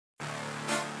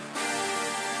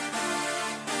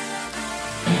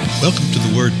Welcome to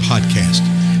the Word Podcast.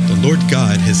 The Lord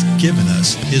God has given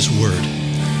us His Word.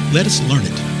 Let us learn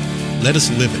it. Let us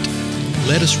live it.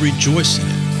 Let us rejoice in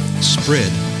it.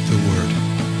 Spread the Word.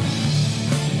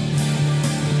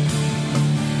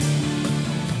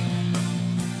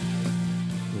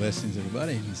 Blessings,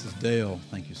 everybody. This is Dale.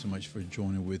 Thank you so much for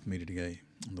joining with me today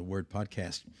on the Word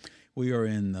Podcast. We are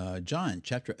in John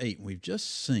chapter 8. We've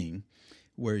just seen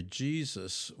where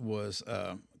Jesus was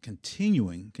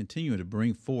continuing to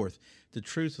bring forth the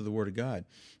truth of the Word of God.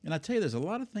 And I tell you, there's a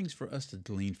lot of things for us to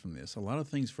glean from this, a lot of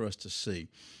things for us to see.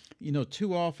 You know,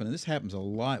 too often, and this happens a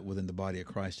lot within the body of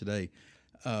Christ today,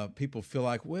 people feel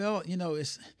like, well, you know,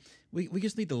 we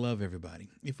just need to love everybody.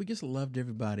 If we just loved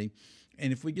everybody,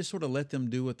 and if we just sort of let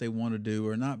them do what they want to do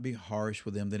or not be harsh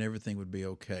with them, then everything would be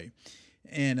okay.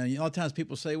 And a lot of times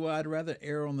people say, well, I'd rather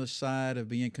err on the side of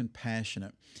being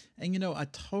compassionate. And, you know, I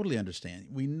totally understand.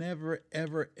 We never,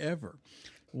 ever, ever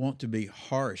want to be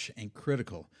harsh and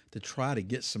critical to try to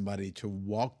get somebody to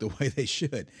walk the way they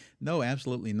should. No,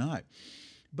 absolutely not.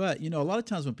 But, you know, a lot of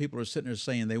times when people are sitting there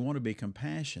saying they want to be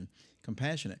compassionate,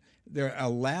 they're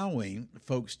allowing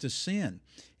folks to sin.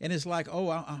 And it's like,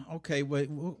 okay, well,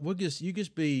 you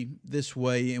just be this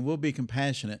way and we'll be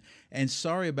compassionate. And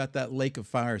sorry about that lake of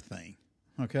fire thing.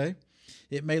 Okay?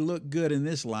 It may look good in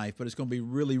this life, but it's going to be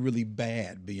really, really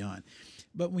bad beyond.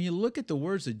 But when you look at the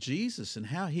words of Jesus and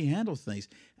how he handled things,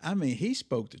 I mean, he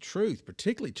spoke the truth,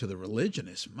 particularly to the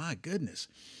religionists. My goodness.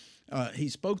 He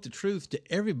spoke the truth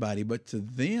to everybody, but to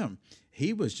them,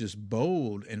 he was just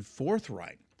bold and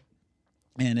forthright.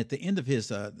 And at the end of his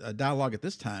dialogue at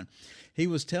this time, he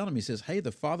was telling me, he says, hey,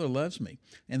 the Father loves me.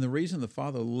 And the reason the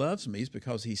Father loves me is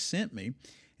because he sent me.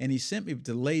 And he sent me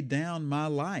to lay down my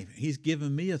life. He's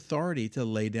given me authority to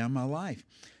lay down my life.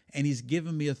 And he's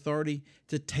given me authority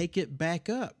to take it back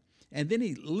up. And then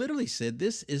he literally said,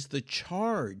 this is the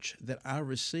charge that I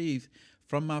received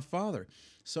from my Father.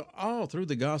 So all through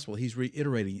the gospel, he's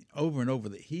reiterating over and over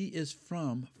that he is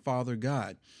from Father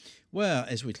God. Well,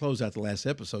 as we close out the last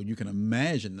episode, you can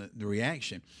imagine the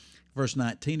reaction. Verse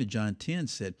 19 of John 10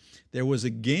 said, there was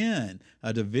again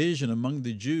a division among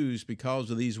the Jews because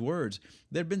of these words.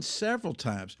 There have been several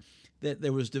times that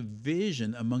there was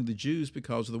division among the Jews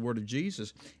because of the word of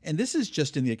Jesus. And this is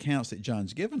just in the accounts that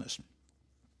John's given us.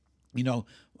 You know,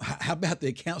 how about the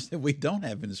accounts that we don't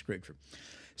have in the Scripture?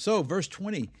 So verse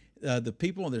 20, the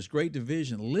people, there's great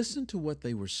division. Listen to what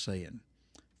they were saying.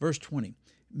 Verse 20,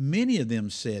 many of them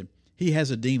said, he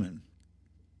has a demon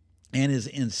and is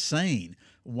insane.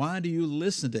 Why do you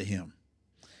listen to him?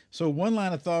 So one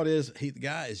line of thought is, the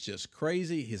guy is just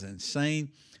crazy. He's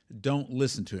insane. Don't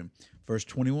listen to him. Verse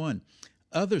 21,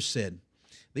 others said,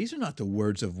 these are not the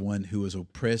words of one who is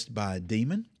oppressed by a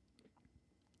demon.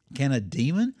 Can a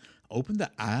demon open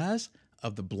the eyes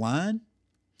of the blind?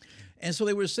 And so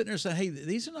they were sitting there saying, hey,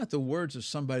 these are not the words of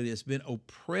somebody that's been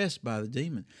oppressed by the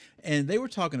demon. And they were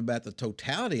talking about the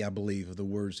totality, I believe, of the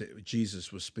words that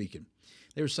Jesus was speaking.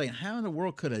 They were saying, how in the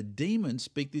world could a demon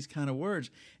speak these kind of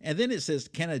words? And then it says,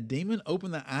 can a demon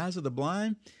open the eyes of the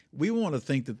blind? We want to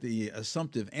think that the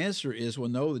assumptive answer is, well,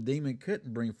 no, the demon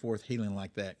couldn't bring forth healing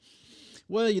like that.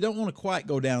 Well, you don't want to quite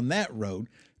go down that road,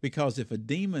 because if a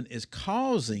demon is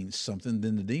causing something,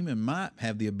 then the demon might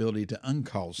have the ability to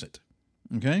uncause it.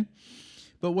 Okay?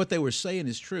 But what they were saying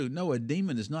is true. No, a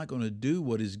demon is not going to do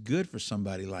what is good for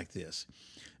somebody like this.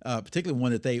 Particularly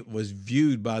one that was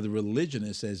viewed by the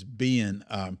religionists as being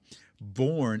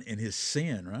born in his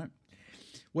sin, right?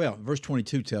 Well, verse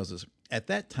 22 tells us, at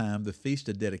that time, the Feast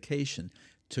of Dedication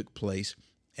took place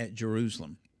at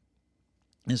Jerusalem.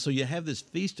 And so you have this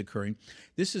feast occurring.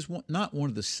 This is not one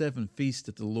of the 7 feasts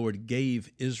that the Lord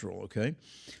gave Israel, okay?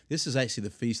 This is actually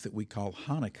the feast that we call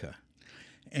Hanukkah.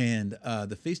 And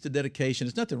the Feast of Dedication,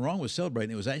 there's nothing wrong with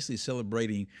celebrating. It was actually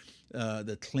celebrating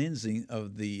the cleansing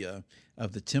of the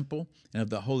temple and of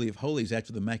the Holy of Holies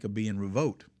after the Maccabean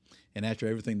revolt, and after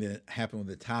everything that happened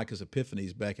with Antiochus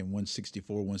Epiphanes back in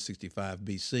 164, 165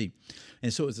 BC.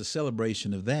 And so it was a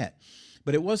celebration of that.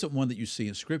 But it wasn't one that you see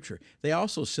in Scripture. They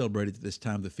also celebrated at this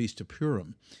time the Feast of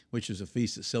Purim, which is a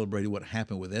feast that celebrated what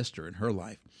happened with Esther in her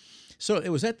life. So it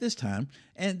was at this time,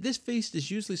 and this feast is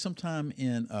usually sometime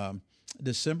in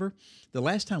December. The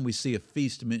last time we see a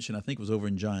feast mentioned, I think, was over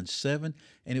in John 7,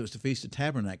 and it was the Feast of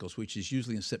Tabernacles, which is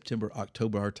usually in September,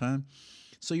 October, our time.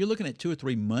 So you're looking at 2 or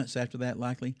 3 months after that,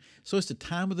 likely. So it's the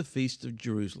time of the Feast of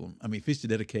Feast of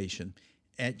Dedication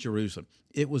at Jerusalem.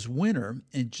 It was winter,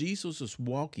 and Jesus was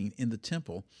walking in the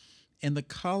temple in the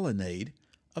colonnade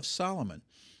of Solomon.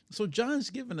 So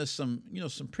John's given us some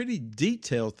pretty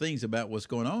detailed things about what's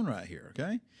going on right here,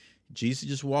 okay? Jesus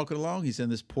just walking along. He's in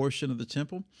this portion of the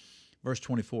temple. Verse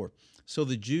 24, so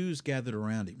the Jews gathered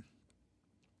around him.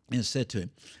 and said to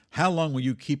him, how long will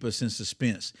you keep us in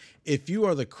suspense? If you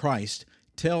are the Christ,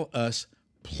 tell us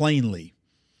plainly.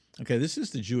 Okay, this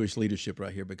is the Jewish leadership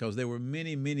right here, because there were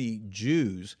many, many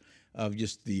Jews of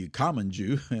just the common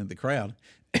Jew and the crowd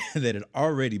that had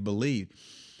already believed.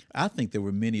 I think there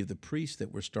were many of the priests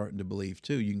that were starting to believe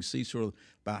too. You can see sort of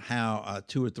about how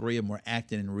 2 or 3 of them were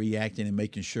acting and reacting and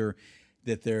making sure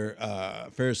that their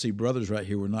Pharisee brothers right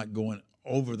here were not going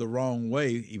over the wrong way,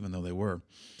 even though they were.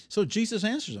 So Jesus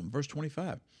answers them, verse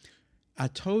 25. I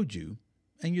told you,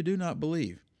 and you do not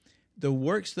believe. The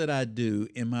works that I do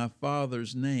in my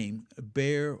Father's name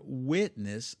bear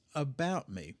witness about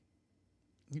me.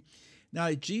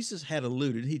 Now, Jesus had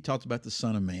alluded, he talked about the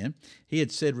Son of Man. He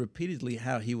had said repeatedly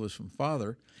how he was from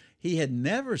Father. He had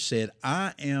never said,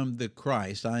 I am the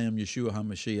Christ, I am Yeshua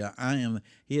HaMashiach,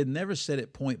 he had never said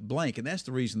it point blank. And that's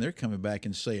the reason they're coming back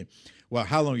and saying, well,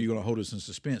 how long are you going to hold us in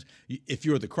suspense? If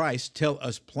you're the Christ, tell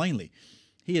us plainly.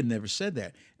 He had never said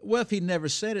that. Well, if he never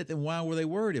said it, then why were they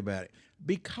worried about it?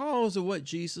 Because of what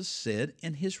Jesus said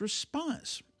in his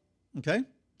response. Okay?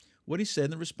 What he said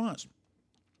in the response.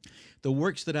 The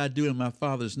works that I do in my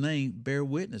Father's name bear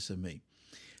witness of me.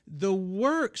 The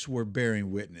works were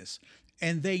bearing witness,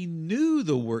 and they knew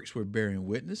the works were bearing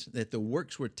witness, that the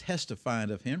works were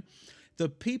testifying of him. The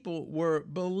people were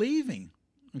believing,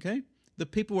 okay? The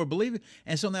people were believing.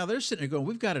 And so now they're sitting there going,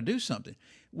 we've got to do something.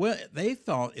 Well, they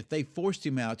thought if they forced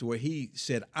him out to where he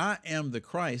said, I am the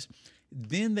Christ,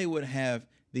 then they would have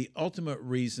the ultimate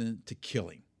reason to kill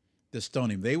him, to stone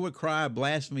him. They would cry,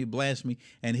 blasphemy, blasphemy,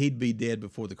 and he'd be dead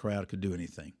before the crowd could do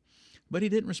anything. But he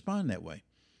didn't respond that way.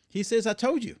 He says, I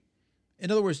told you. In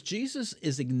other words, Jesus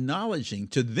is acknowledging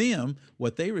to them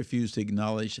what they refused to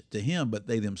acknowledge to him, but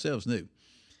they themselves knew.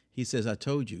 He says, I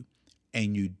told you,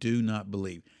 and you do not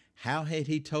believe. How had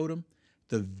he told them?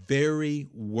 The very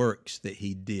works that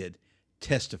he did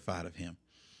testified of him.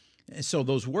 And so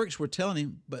those works were telling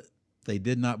him, but they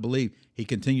did not believe. He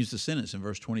continues the sentence in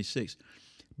verse 26.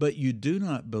 But you do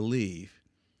not believe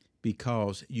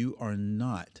because you are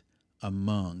not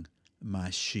among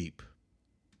my sheep.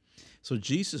 So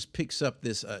Jesus picks up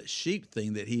this sheep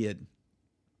thing that he had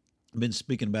been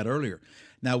speaking about earlier.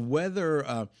 Now,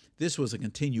 whether this was a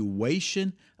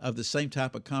continuation of the same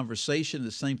type of conversation,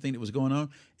 the same thing that was going on,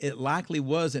 it likely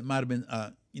was. It might have been,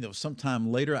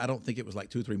 sometime later. I don't think it was like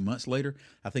 2 or 3 months later.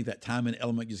 I think that time and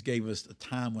element just gave us the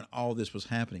time when all this was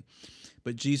happening.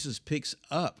 But Jesus picks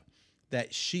up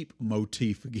that sheep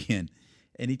motif again,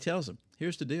 and he tells them,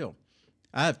 here's the deal.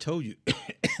 I have told you,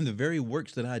 the very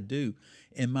works that I do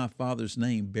in my Father's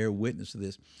name bear witness to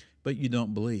this, but you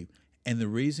don't believe. And the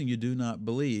reason you do not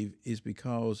believe is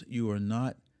because you are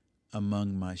not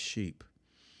among my sheep.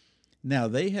 Now,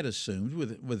 they had assumed,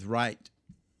 with right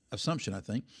assumption, I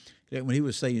think, that when he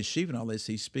was saying sheep and all this,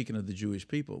 he's speaking of the Jewish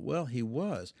people. Well, he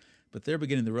was, but they're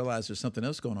beginning to realize there's something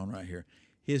else going on right here.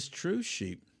 His true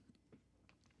sheep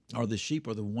are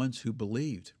the ones who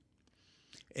believed.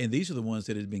 And these are the ones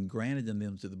that had been granted in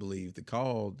them to believe, the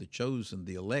called, the chosen,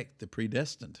 the elect, the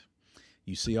predestined.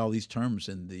 You see all these terms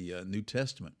in the New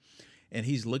Testament. And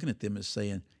he's looking at them as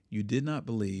saying, you did not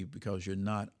believe because you're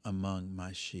not among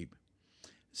my sheep.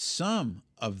 Some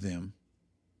of them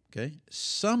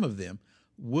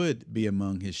would be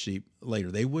among his sheep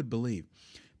later. They would believe.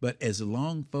 But as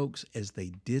long, folks, as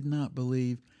they did not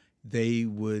believe, they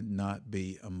would not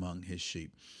be among his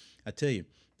sheep. I tell you,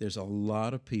 there's a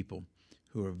lot of people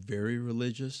who are very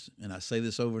religious, and I say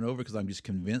this over and over because I'm just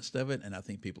convinced of it, and I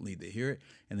think people need to hear it,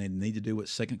 and they need to do what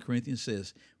 2 Corinthians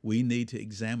says. We need to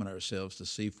examine ourselves to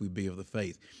see if we be of the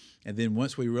faith. And then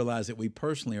once we realize that we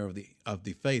personally are of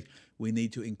the faith, we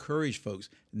need to encourage folks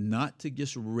not to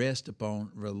just rest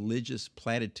upon religious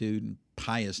platitude and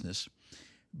piousness,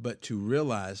 but to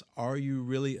realize, are you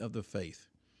really of the faith?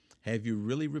 Have you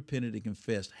really repented and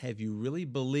confessed? Have you really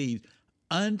believed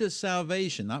unto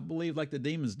salvation? Not believe like the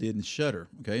demons did and shudder,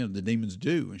 okay? And the demons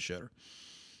do and shudder.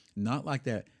 Not like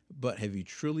that, but have you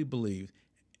truly believed?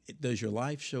 Does your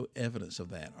life show evidence of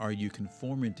that? Are you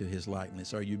conforming to his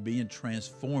likeness? Are you being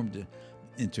transformed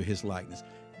into his likeness?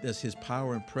 Does his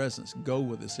power and presence go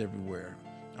with us everywhere?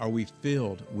 Are we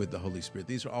filled with the Holy Spirit?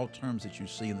 These are all terms that you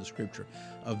see in the scripture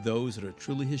of those that are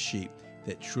truly his sheep,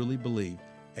 that truly believe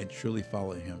and truly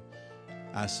follow him.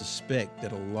 I suspect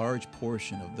that a large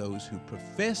portion of those who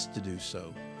profess to do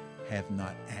so have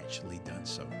not actually done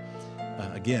so.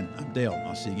 Again, I'm Dale.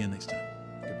 I'll see you again next time.